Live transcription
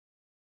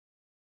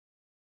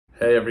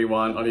Hey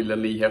everyone, Ollie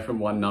Lindley here from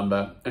One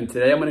Number, and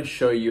today I'm going to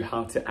show you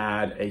how to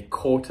add a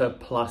quarter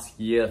plus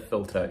year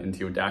filter into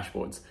your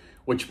dashboards,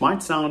 which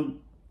might sound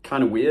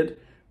kind of weird,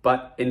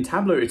 but in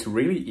Tableau it's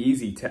really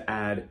easy to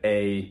add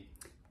a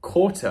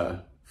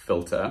quarter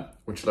filter,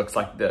 which looks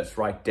like this,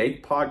 right?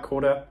 Date part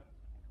quarter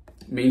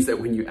means that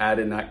when you add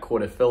in that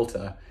quarter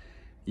filter,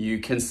 you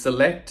can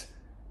select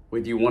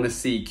whether you want to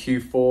see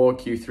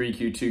Q4, Q3,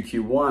 Q2,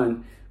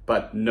 Q1,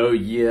 but no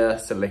year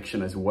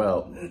selection as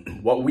well.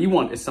 What we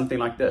want is something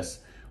like this,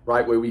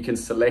 right? Where we can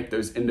select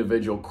those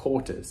individual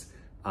quarters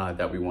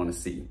that we want to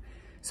see.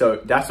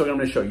 So that's what I'm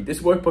going to show you. This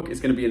workbook is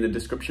going to be in the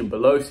description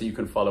below so you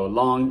can follow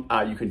along.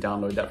 You can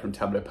download that from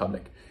Tableau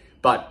Public.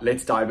 But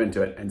let's dive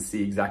into it and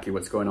see exactly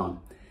what's going on.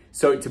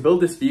 So to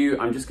build this view,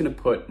 I'm just going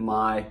to put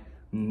my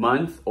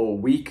month or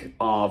week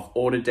of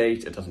order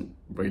date. It doesn't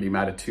really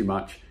matter too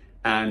much.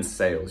 And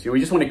sales. We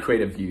just want to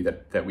create a view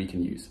that we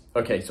can use.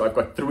 Okay, so I've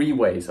got three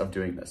ways of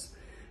doing this.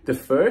 The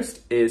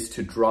first is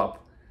to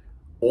drop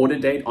order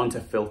date onto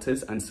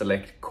filters and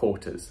select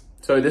quarters.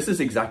 So this is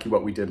exactly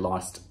what we did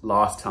last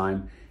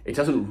time. It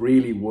doesn't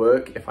really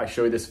work if I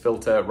show this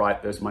filter,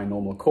 right? Those are my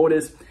normal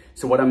quarters.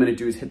 So what I'm going to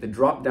do is hit the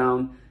drop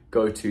down,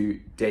 go to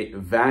date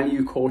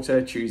value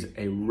quarter, choose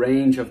a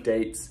range of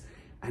dates.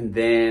 And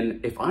then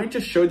if I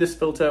just show this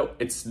filter,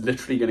 it's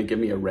literally going to give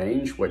me a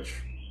range,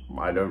 which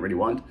I don't really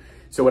want.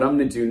 So what I'm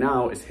going to do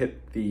now is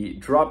hit the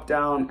drop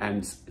down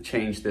and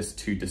change this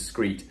to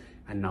discrete.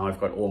 And now I've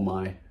got all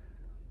my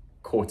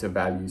quarter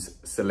values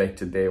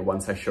selected there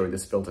once I show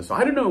this filter. So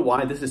I don't know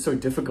why this is so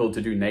difficult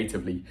to do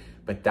natively,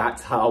 but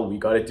that's how we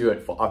got to do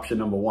it for option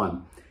number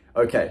one.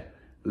 Okay,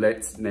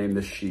 let's name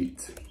the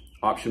sheet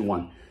option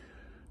one.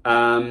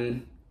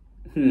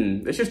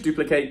 Let's just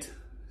duplicate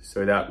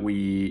so that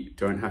we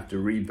don't have to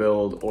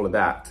rebuild all of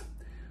that.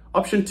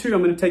 Option two,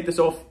 I'm going to take this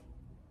off.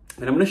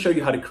 And I'm going to show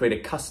you how to create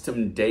a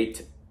custom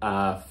date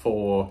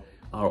for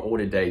our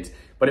order date.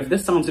 But if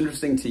this sounds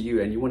interesting to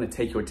you and you want to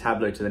take your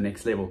Tableau to the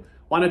next level,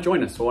 why not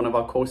join us for one of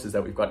our courses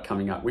that we've got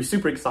coming up? We're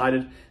super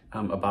excited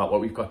about what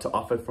we've got to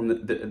offer from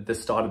the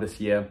start of this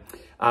year.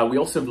 We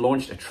also have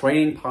launched a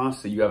training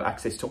pass, so you have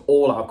access to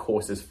all our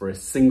courses for a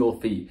single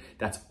fee.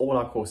 That's all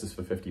our courses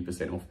for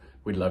 50% off.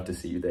 We'd love to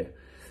see you there.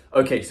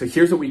 Okay, so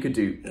here's what we could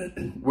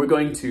do. We're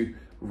going to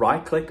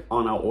right-click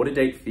on our order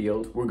date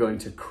field. We're going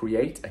to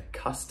create a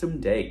custom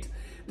date.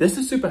 This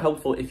is super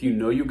helpful if you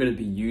know you're going to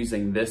be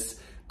using this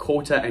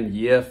quarter and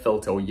year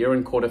filter or year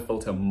and quarter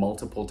filter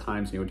multiple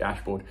times in your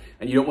dashboard.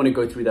 And you don't want to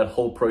go through that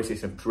whole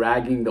process of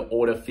dragging the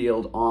order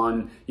field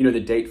on, the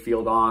date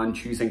field on,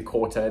 choosing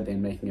quarter,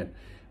 then making it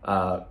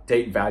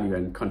date value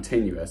and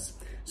continuous.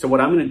 So what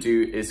I'm going to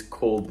do is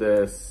call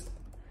this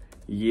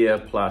year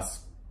plus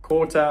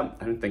quarter.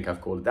 I don't think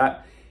I've called it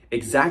that.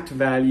 Exact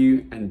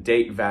value and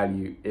date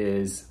value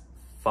is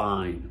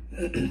fine.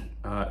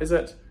 Is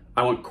it?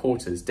 I want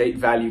quarters, date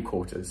value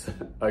quarters.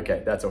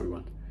 Okay, that's what we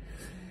want.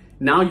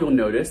 Now you'll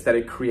notice that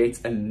it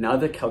creates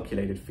another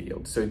calculated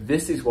field. So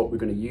this is what we're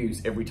going to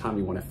use every time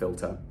we want to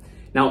filter.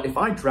 Now, if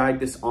I drag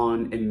this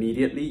on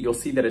immediately, you'll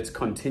see that it's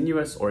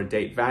continuous or a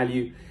date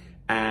value,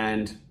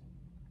 and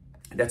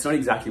that's not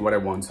exactly what I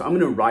want. So I'm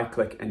going to right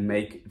click and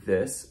make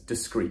this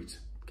discrete.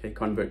 Okay,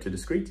 convert to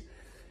discrete.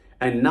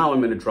 And now I'm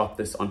going to drop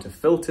this onto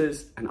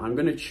filters and I'm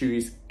going to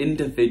choose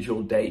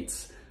individual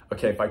dates.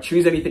 Okay, if I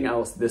choose anything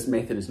else, this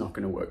method is not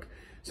going to work.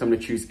 So I'm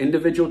going to choose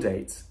individual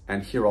dates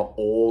and here are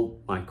all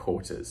my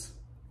quarters.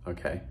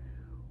 Okay,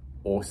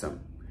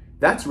 awesome.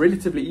 That's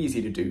relatively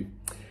easy to do.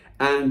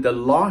 And the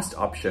last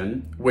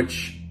option,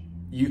 which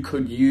you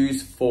could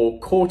use for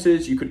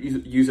quarters, you could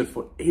use it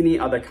for any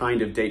other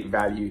kind of date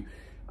value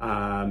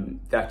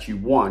that you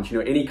want,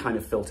 any kind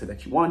of filter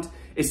that you want,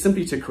 is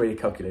simply to create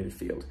a calculated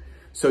field.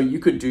 So you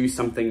could do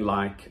something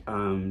like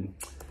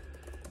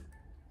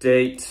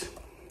date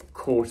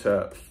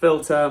quarter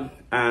filter,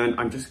 and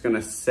I'm just going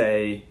to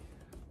say,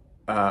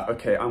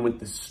 okay, I want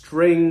the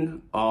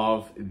string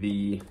of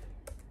the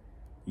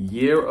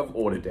year of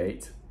order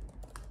date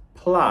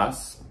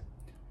plus,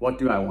 what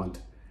do I want?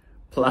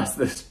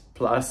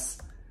 Plus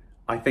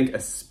I think a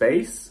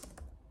space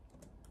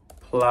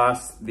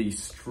plus the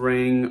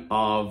string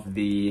of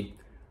the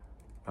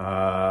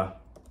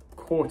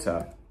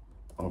quarter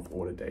of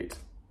order date.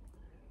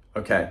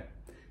 Okay,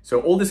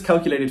 so all this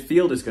calculated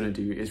field is going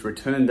to do is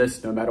return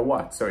this no matter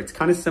what. So it's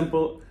kind of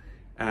simple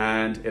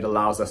and it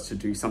allows us to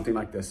do something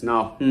like this.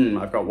 Now,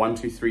 I've got 1,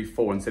 2, 3,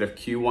 4 instead of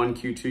Q1,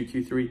 Q2,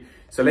 Q3.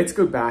 So let's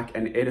go back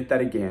and edit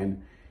that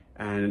again.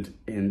 And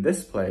in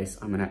this place,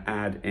 I'm going to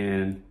add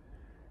in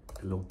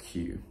a little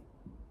Q.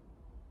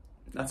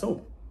 That's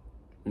all.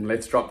 And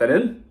let's drop that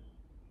in.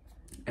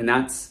 And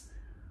that's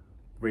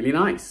really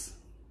nice.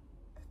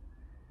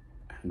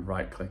 And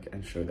right click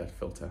and show that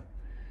filter.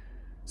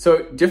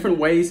 So different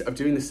ways of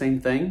doing the same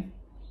thing.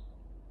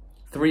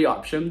 3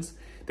 options.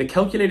 The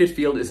calculated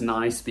field is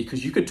nice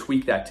because you could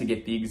tweak that to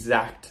get the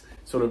exact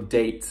sort of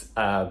date,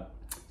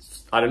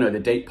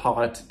 the date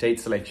part, date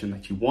selection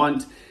that you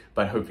want.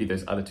 but hopefully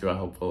those other two are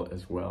helpful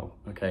as well.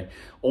 Okay,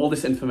 all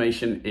this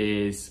information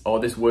is, or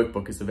this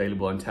workbook is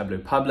available on Tableau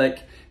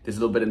Public. There's a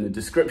little bit in the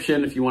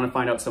description if you want to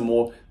find out some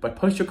more, but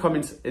post your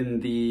comments in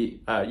the,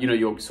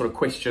 your sort of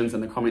questions in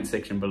the comment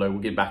section below.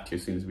 We'll get back to you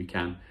as soon as we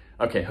can.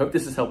 Okay, hope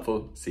this is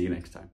helpful. See you next time.